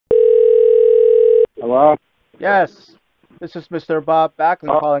Hello? Yes, this is Mr. Bob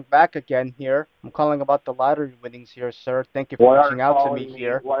Backlund calling back again here. I'm calling about the lottery winnings here, sir. Thank you for Why are reaching you out to me calling me?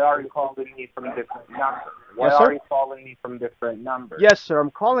 here. Why are you calling me from different numbers? Why Yes, are sir? you calling me from different numbers? Yes, sir. I'm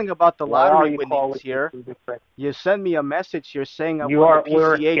calling about the Why are lottery you winnings calling me here. from different? You sent me a message here saying I You won the are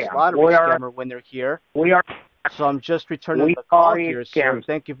we're a PCH scam. lottery scammer winner here. We are So I'm just returning we the call are a here, sir. scam.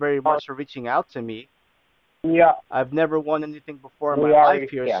 Thank you very much for reaching out to me. We are I've never won anything before in we my are life a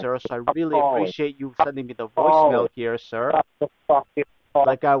here, scam. sir. So I Stop really calling. appreciate you sending me the Stop voicemail calling. here, sir. Stop the fucking call.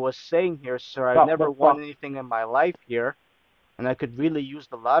 Like I was saying here, sir, I've Stop the never won fuck. anything in my life here. And I could really use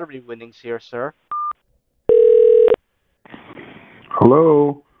the lottery winnings here, sir.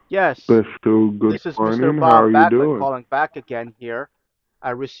 Hello, Yes, Special. Good this is Mr. morning. How Bob are you Backlund doing? calling back again here. I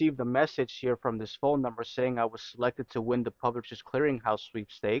received a message here from this phone number saying I was selected to win the Publishers Clearinghouse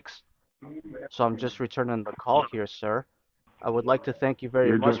sweepstakes. So I'm just returning the call here, sir. I would like to thank you very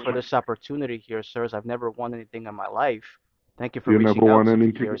You're much just for this opportunity here, sir, as I've never won anything in my life. Thank you for you never reaching out won to me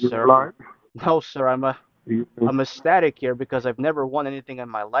anything here, in your sir. life. No, sir, You, I'm ecstatic here because I've never won anything in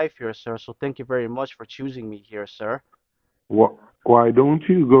my life here, sir. So thank you very much for choosing me here, sir. wh- why don't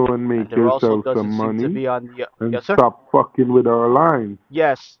you go and And make there also yourself some doesn't seem to money be on the and yes, sir. stop fucking with our line?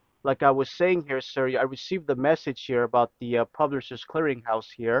 Yes, like I was saying here, sir, I received the message here about the Publishers Clearinghouse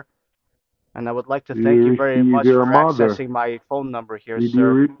here, and I would like to Did thank you you very receive much your for mother? accessing my phone number here, Did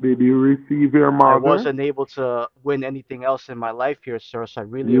you sir. did you receive your I mother? wasn't able to win anything else in my life here, sir, so I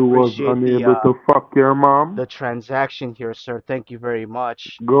really You was appreciate unable to fuck your mom? the transaction here, sir. Thank you very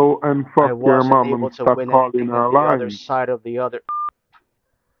much. Go and I fuck your wasn't mom able and to stop win calling anything in our the other line. side of the other.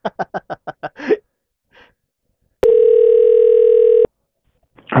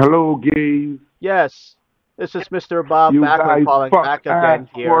 Hello, gays. Yes, this is Mr. Bob You Backlund guys calling fuck back ass again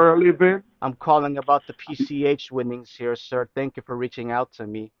here. for a living? I'm calling about the PCH winnings here, sir. Thank you for reaching out to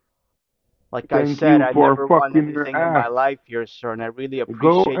me. Like I Thank said, you I for never won fucking your anything in my ass. life here, sir, and I really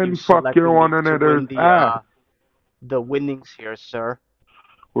Go appreciate you and fuck your selecting one me to another's win ass. the winnings here, sir.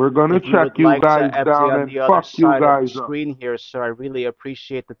 We're gonna If you check would you like guys to empty down on and the other fuck you side of the guys up. screen here, sir, I really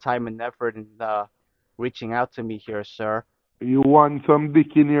appreciate the time and effort in reaching out to me here, sir. You want some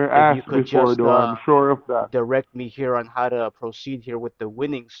dick in your If ass you could before just though, I'm sure of that. direct me here on how to proceed here with the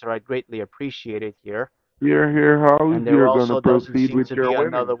winnings, sir, I'd greatly appreciate it here. Here, how And there you're gonna also doesn't proceed seem with to your be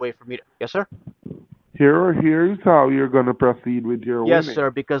winnings. another way for me to... Yes, sir? Here's how you're gonna proceed with your Yes, winnings. sir,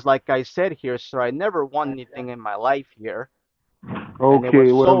 because like I said here, sir, I never won anything in my life here. And it was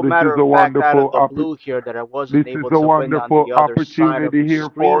Okay, well so this is matter a of fact out of wonderful the blue here that I this wasn't is able a to win on wonderful the other side of opportunity the here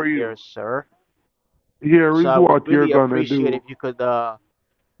screen for here, you. sir. Here So is I would what you're really gonna appreciate do. if you could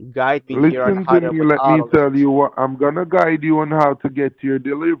guide me here on Listen how to to me, win let me all of tell this. you what I'm gonna guide you on how to get your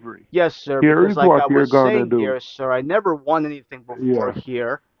delivery. Yes, sir, Here because is like I what you're was gonna saying do. here, sir, I never won anything before Yeah.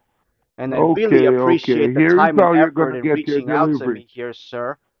 here. And I really Okay. appreciate the Here is time and how you're effort gonna in get your reaching out to delivery. me here,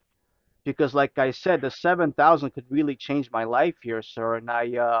 sir. Because like I said, the 7,000 could really change my life here, sir. And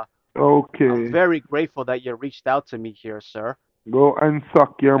I'm Okay. very grateful that you reached out to me here, sir. Go and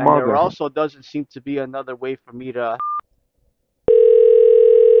suck your And there mother. also doesn't seem to be another way for me to...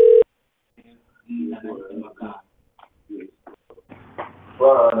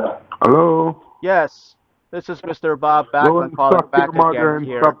 Hello? Yes, this is Mr. Bob Go Backlund and calling suck your back mother again and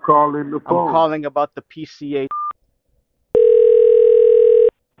here. stop calling the I'm phone. calling about the PCA.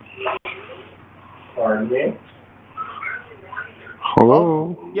 Pardon me?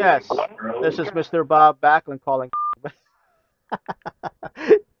 Hello? Yes, this is Mr. Bob Backlund calling.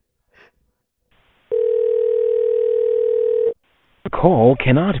 Call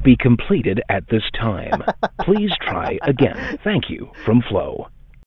cannot be completed at this time. Please try again. Thank you from Flow.